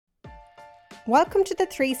Welcome to the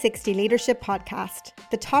 360 Leadership Podcast,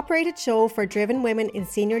 the top-rated show for driven women in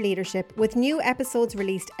senior leadership with new episodes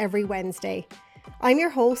released every Wednesday. I'm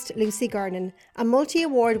your host, Lucy Gernon, a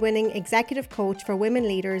multi-award-winning executive coach for women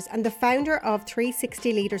leaders and the founder of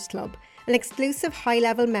 360 Leaders Club, an exclusive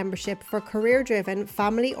high-level membership for career-driven,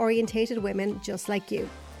 family-orientated women just like you.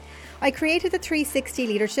 I created the 360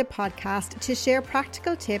 Leadership Podcast to share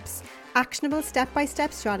practical tips, actionable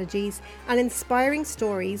step-by-step strategies, and inspiring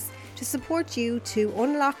stories to support you to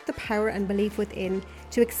unlock the power and belief within,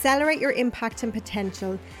 to accelerate your impact and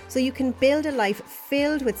potential so you can build a life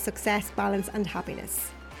filled with success, balance, and happiness.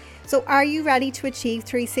 So are you ready to achieve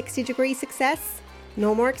 360-degree success?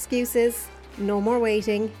 No more excuses, no more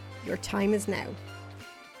waiting. Your time is now.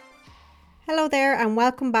 Hello there and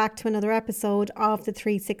welcome back to another episode of the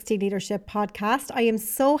 360 Leadership Podcast. I am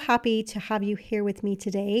so happy to have you here with me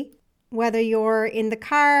today. Whether you're in the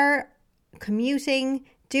car, commuting,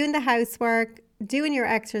 doing the housework, doing your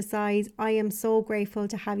exercise, I am so grateful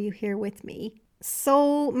to have you here with me.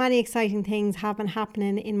 So many exciting things have been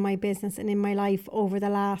happening in my business and in my life over the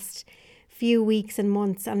last few weeks and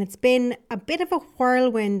months, and it's been a bit of a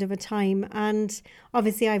whirlwind of a time. And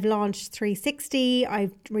obviously I've launched 360,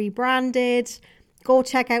 I've rebranded. Go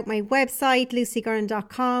check out my website,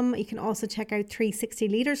 lucygernon.com. You can also check out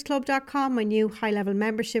 360leadersclub.com, my new high-level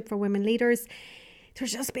membership for women leaders.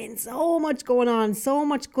 There's just been so much going on, so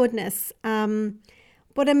much goodness.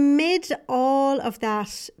 But amid all of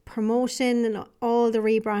that promotion and all the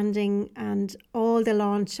rebranding and all the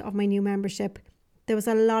launch of my new membership, there was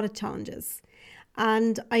a lot of challenges.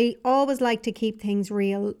 And I always like to keep things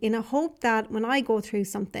real in a hope that when I go through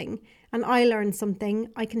something and I learn something,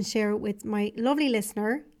 I can share it with my lovely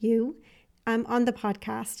listener, you, on the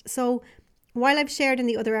podcast. So while I've shared in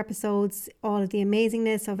the other episodes all of the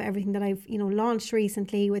amazingness of everything that I've, launched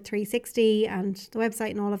recently with 360 and the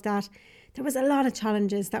website and all of that, there was a lot of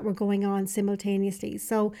challenges that were going on simultaneously.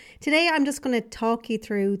 So today I'm just going to talk you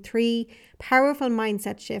through 3 powerful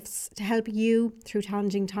mindset shifts to help you through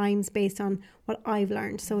challenging times based on what I've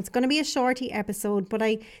learned. So it's going to be a shorty episode, but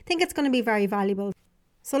I think it's going to be very valuable.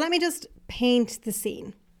 So let me just paint the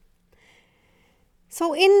scene.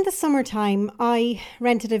 So in the summertime, I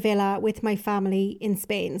rented a villa with my family in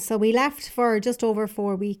Spain. So we left for just over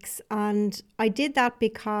 4 weeks, and I did that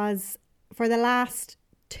because for the last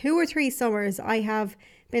 2 or 3 summers, I have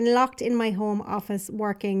been locked in my home office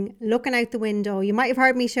working, looking out the window. You might have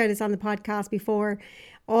heard me share this on the podcast before.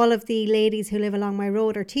 All of the ladies who live along my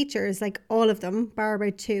road are teachers, like all of them, bar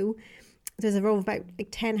about 2. There's a row of about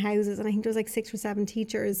 10 houses, and I think there's 6 or 7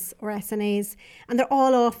 teachers or SNAs, and they're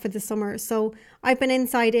all off for the summer. So I've been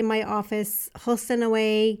inside in my office, hustling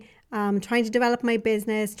away, trying to develop my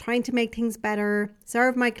business, trying to make things better,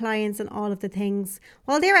 serve my clients and all of the things,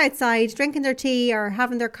 while they're outside drinking their tea or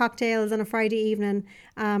having their cocktails on a Friday evening,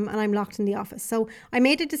 and I'm locked in the office. So I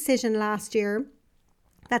made a decision last year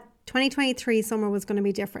that 2023 summer was going to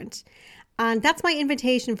be different. And that's my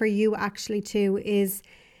invitation for you actually too, is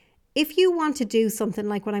if you want to do something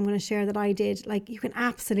like what I'm going to share that I did, you can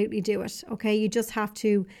absolutely do it. Okay. You just have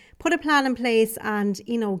to put a plan in place and,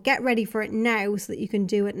 get ready for it now so that you can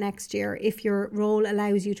do it next year. If your role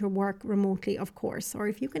allows you to work remotely, of course, or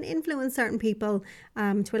if you can influence certain people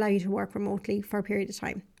to allow you to work remotely for a period of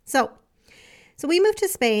time. So we moved to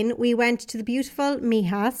Spain. We went to the beautiful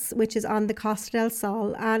Mijas, which is on the Costa del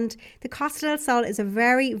Sol. And the Costa del Sol is a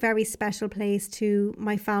very, very special place to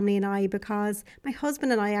my family and I, because my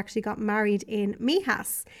husband and I actually got married in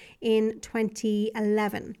Mijas in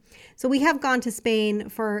 2011. So we have gone to Spain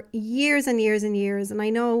for years and years and years. And I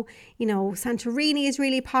know, Santorini is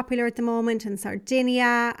really popular at the moment, and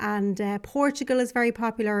Sardinia, and Portugal is very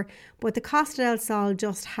popular. But the Costa del Sol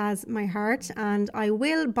just has my heart, and I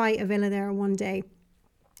will buy a villa there one day.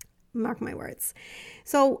 Mark my words.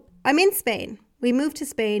 So I'm in Spain. We moved to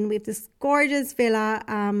Spain. We have this gorgeous villa,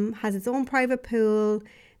 has its own private pool.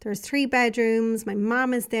 There's 3 bedrooms. My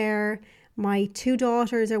mom is there. My 2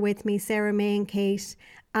 daughters are with me, Sarah, May and Kate.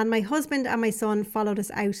 And my husband and my son followed us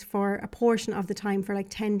out for a portion of the time for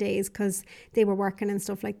 10 days because they were working and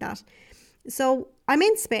stuff like that. So I'm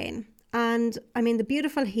in Spain and I'm in the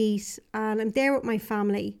beautiful heat and I'm there with my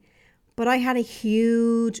family. But I had a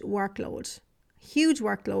huge workload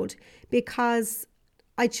because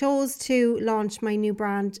I chose to launch my new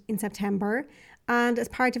brand in September. And as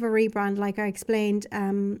part of a rebrand, like I explained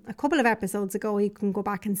a couple of episodes ago, you can go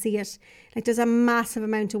back and see it. There's a massive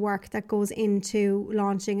amount of work that goes into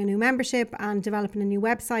launching a new membership and developing a new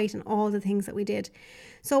website and all the things that we did.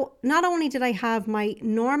 So not only did I have my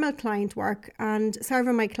normal client work, and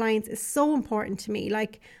serving my clients is so important to me.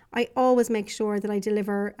 Like, I always make sure that I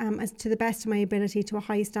deliver as to the best of my ability to a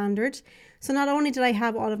high standard. So not only did I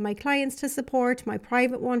have all of my clients to support, my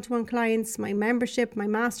private one-to-one clients, my membership, my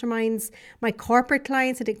masterminds, my corporate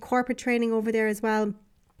clients, I did corporate training over there as well.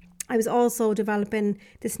 I was also developing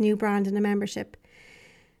this new brand and a membership.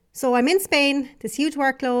 So I'm in Spain, this huge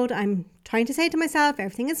workload. I'm trying to say to myself,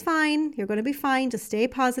 everything is fine. You're going to be fine. Just stay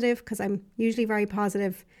positive, because I'm usually very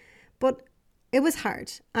positive. But it was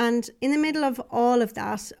hard. And in the middle of all of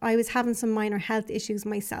that, I was having some minor health issues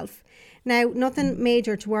myself. Now, nothing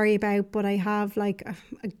major to worry about, but I have like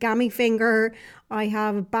a gammy finger. I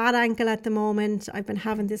have a bad ankle at the moment. I've been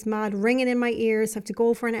having this mad ringing in my ears. I have to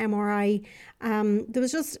go for an MRI. There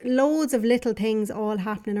was just loads of little things all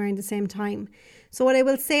happening around the same time. So what I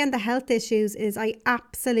will say on the health issues is I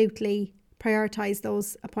absolutely prioritized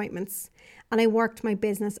those appointments, and I worked my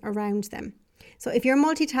business around them. So if you're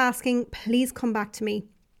multitasking, please come back to me.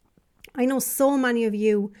 I know so many of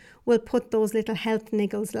you will put those little health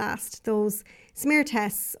niggles last, those smear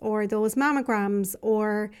tests or those mammograms,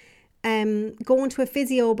 or going to a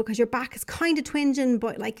physio because your back is kind of twinging,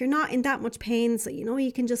 but like you're not in that much pain, so you know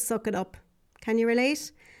you can just suck it up. Can you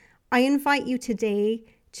relate? I invite you today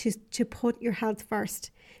to put your health first,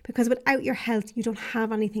 because without your health, you don't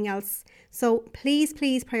have anything else. So please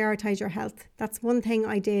prioritize your health. That's one thing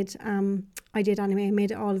I did. I did anyway. I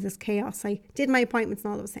made it all of this chaos. I did my appointments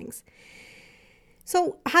and all those things.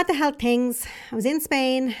 So I had the health things. I was in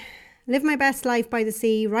Spain, living my best life by the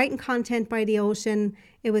sea, writing content by the ocean.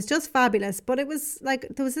 It was just fabulous. But it was like,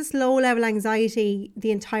 there was this low level anxiety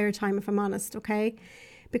the entire time, if I'm honest, okay?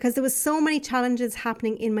 Because there was so many challenges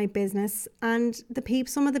happening in my business, and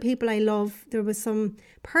some of the people I love, there was some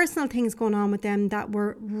personal things going on with them that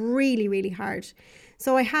were really, really hard.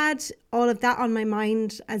 So I had all of that on my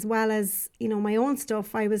mind, as well as, you know, my own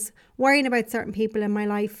stuff. I was worrying about certain people in my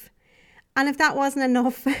life. And if that wasn't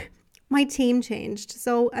enough, my team changed.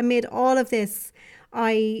 So amid all of this,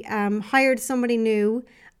 I hired somebody new,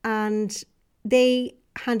 and they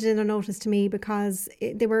handed in their notice to me because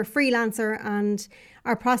they were a freelancer and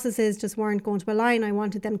our processes just weren't going to align. I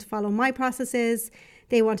wanted them to follow my processes.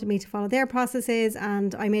 They wanted me to follow their processes.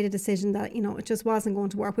 And I made a decision that, you know, it just wasn't going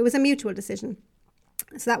to work. It was a mutual decision.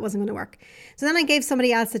 So that wasn't going to work. So then I gave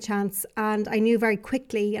somebody else a chance, and I knew very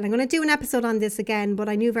quickly, and I'm going to do an episode on this again, but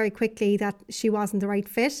I knew very quickly that she wasn't the right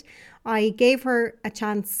fit. I gave her a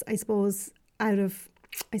chance, I suppose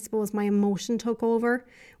my emotion took over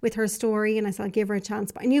with her story, and I said I'll give her a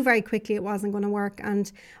chance, but I knew very quickly it wasn't going to work,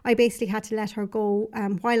 and I basically had to let her go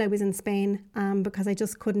while I was in Spain because I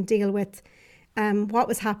just couldn't deal with what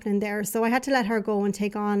was happening there. So I had to let her go and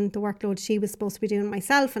take on the workload she was supposed to be doing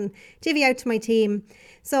myself and divvy out to my team.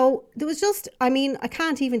 So there was just, I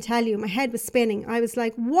can't even tell you, my head was spinning. I was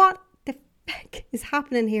like, what the heck is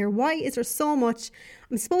happening here? Why is there so much?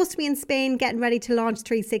 I'm supposed to be in Spain getting ready to launch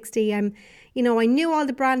 360. I knew all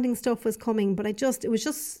the branding stuff was coming, but it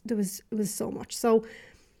was so much. So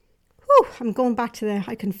I'm going back to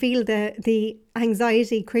I can feel the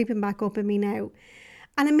anxiety creeping back up in me now.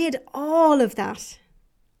 And amid all of that,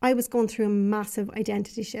 I was going through a massive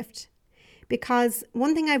identity shift. Because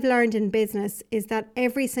one thing I've learned in business is that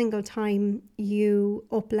every single time you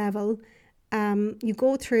up level, you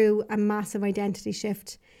go through a massive identity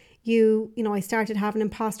shift. I started having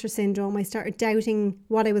imposter syndrome. I started doubting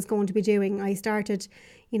what I was going to be doing. I started,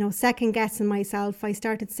 second guessing myself. I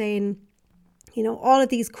started saying, all of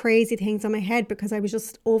these crazy things on my head because I was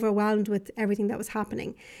just overwhelmed with everything that was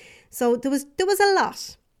happening. So there was a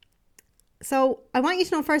lot. So I want you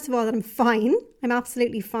to know, first of all, that I'm fine. I'm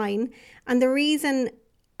absolutely fine. And the reason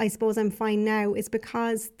I suppose I'm fine now is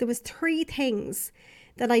because there was 3 things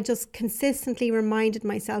that I just consistently reminded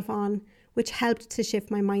myself on, which helped to shift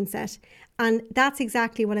my mindset. And that's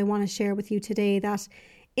exactly what I want to share with you today, that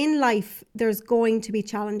in life, there's going to be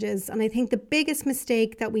challenges. And I think the biggest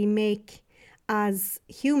mistake that we make as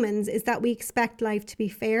humans is that we expect life to be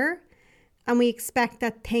fair. And we expect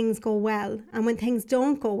that things go well. And when things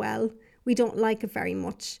don't go well, we don't like it very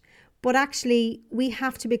much. But actually, we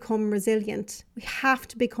have to become resilient. We have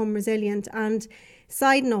to become resilient. And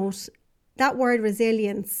side note, that word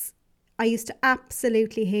resilience, I used to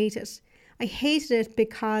absolutely hate it. I hated it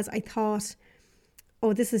because I thought,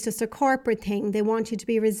 this is just a corporate thing. They want you to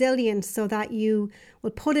be resilient so that you will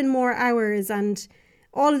put in more hours and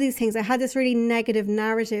all of these things. I had this really negative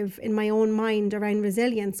narrative in my own mind around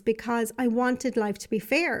resilience because I wanted life to be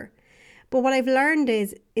fair. But what I've learned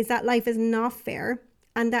is that life is not fair.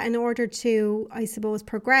 And that in order to, I suppose,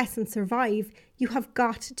 progress and survive, you have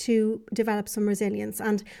got to develop some resilience.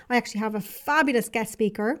 And I actually have a fabulous guest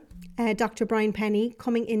speaker, Dr. Brian Penny,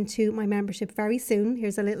 coming into my membership very soon.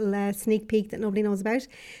 Here's a little sneak peek that nobody knows about,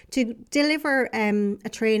 to deliver a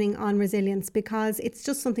training on resilience, because it's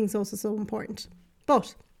just something so important.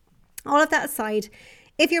 But all of that aside,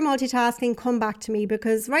 if you're multitasking, come back to me,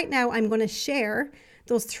 because right now I'm going to share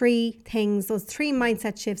those three things, those three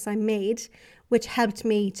mindset shifts I made, which helped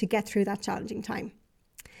me to get through that challenging time.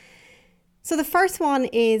 So the first one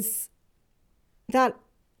is that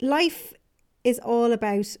life is all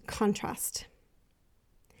about contrast.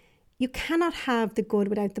 You cannot have the good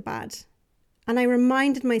without the bad. And I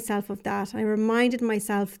reminded myself of that. I reminded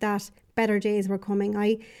myself that better days were coming.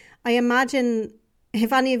 I imagine,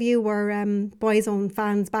 if any of you were Boyzone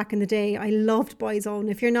fans back in the day, I loved Boyzone.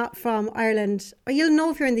 If you're not from Ireland, or you'll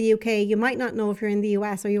know if you're in the UK, you might not know if you're in the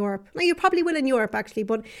US or Europe. No, you probably will in Europe actually,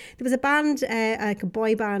 but there was a band, like a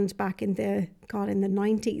boy band back in the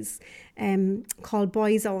 90s called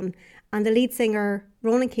Boyzone. And the lead singer,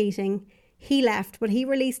 Ronan Keating, he left, but he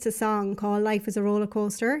released a song called Life is a Roller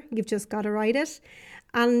Coaster. You've just got to ride it.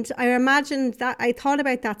 And I imagined that, I thought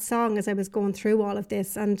about that song as I was going through all of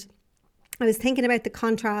this, and I was thinking about the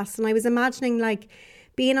contrast, and I was imagining like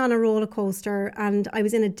being on a roller coaster, and I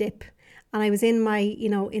was in a dip, and I was in my,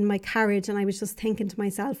 in my carriage, and I was just thinking to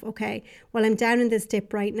myself, okay, well, I'm down in this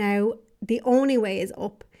dip right now. The only way is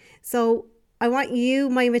up. So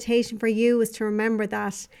my invitation for you is to remember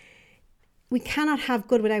that we cannot have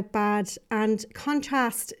good without bad, and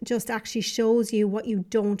contrast just actually shows you what you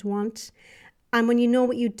don't want. And when you know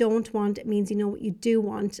what you don't want, it means you know what you do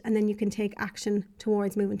want, and then you can take action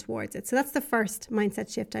towards moving towards it. So that's the first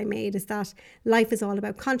mindset shift I made, is that life is all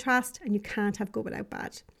about contrast and you can't have good without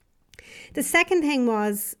bad. The second thing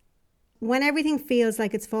was, when everything feels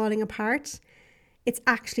like it's falling apart, it's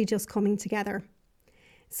actually just coming together.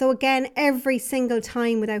 So again, every single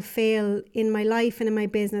time without fail in my life and in my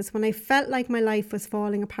business, when I felt like my life was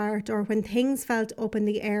falling apart, or when things felt up in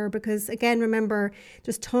the air, because again, remember,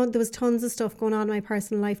 there was tons of stuff going on in my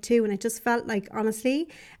personal life too, and it just felt like, honestly,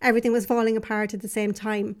 everything was falling apart at the same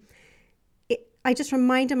time. I just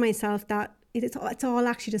reminded myself that it's all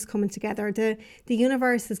actually just coming together. The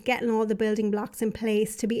universe is getting all the building blocks in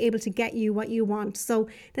place to be able to get you what you want. So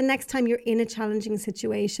the next time you're in a challenging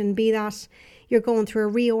situation, be that you're going through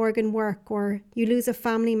a reorg in work, or you lose a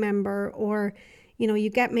family member, or you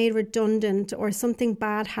get made redundant, or something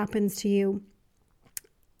bad happens to you,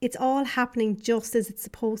 it's all happening just as it's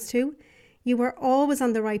supposed to. You are always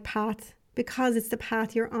on the right path because it's the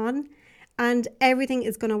path you're on. And everything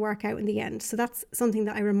is going to work out in the end. So that's something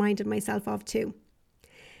that I reminded myself of too.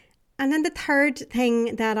 And then the third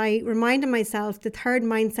thing that I reminded myself, the third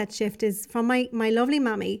mindset shift, is from my lovely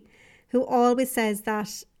mammy, who always says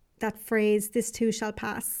that phrase, this too shall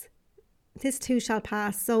pass. This too shall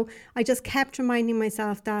pass. So I just kept reminding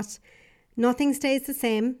myself that nothing stays the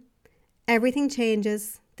same. Everything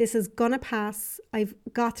changes. This is going to pass. I've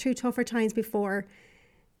got through tougher times before.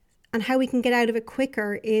 And how we can get out of it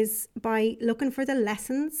quicker is by looking for the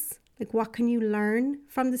lessons. Like, what can you learn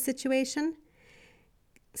from the situation?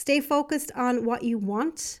 Stay focused on what you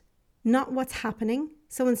want, not what's happening.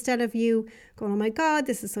 So instead of you going, oh my God,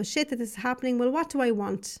 this is so shit that this is happening. Well, what do I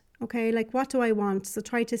want? Okay, like, what do I want? So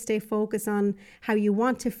try to stay focused on how you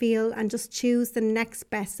want to feel and just choose the next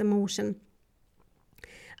best emotion.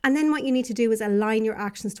 And then what you need to do is align your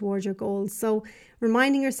actions towards your goals. So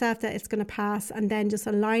reminding yourself that it's going to pass, and then just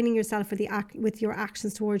aligning yourself with your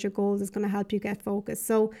actions towards your goals is going to help you get focused.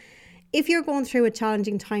 So if you're going through a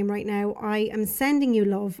challenging time right now, I am sending you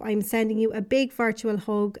love. I'm sending you a big virtual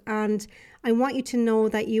hug, and I want you to know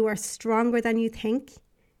that you are stronger than you think.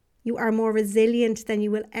 You are more resilient than you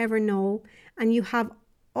will ever know, and you have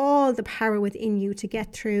all the power within you to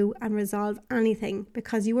get through and resolve anything,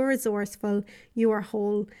 because you are resourceful, you are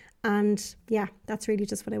whole. And yeah, that's really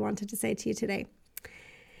just what I wanted to say to you today.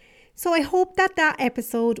 So I hope that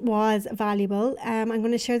episode was valuable. I'm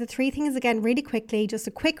going to share the three things again really quickly, just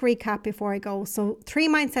a quick recap before I go. So 3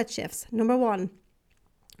 mindset shifts. Number 1,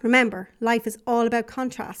 remember, life is all about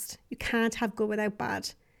contrast. You can't have good without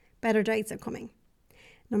bad. Better days are coming.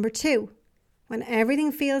 Number 2, when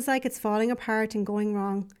everything feels like it's falling apart and going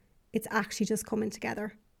wrong, it's actually just coming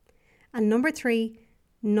together. And number 3,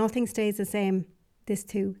 nothing stays the same. This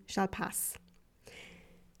too shall pass.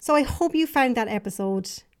 So I hope you found that episode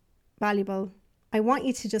valuable. I want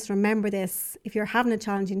you to just remember this. If you're having a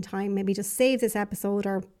challenging time, maybe just save this episode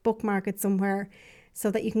or bookmark it somewhere. so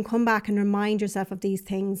that you can come back and remind yourself of these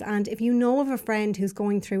things. And if you know of a friend who's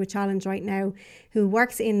going through a challenge right now, who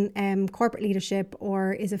works in corporate leadership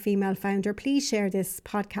or is a female founder, please share this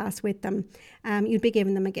podcast with them. You'd be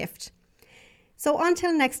giving them a gift. So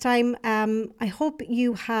until next time, I hope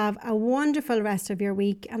you have a wonderful rest of your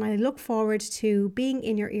week, and I look forward to being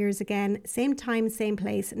in your ears again, same time, same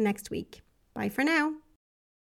place next week. Bye for now.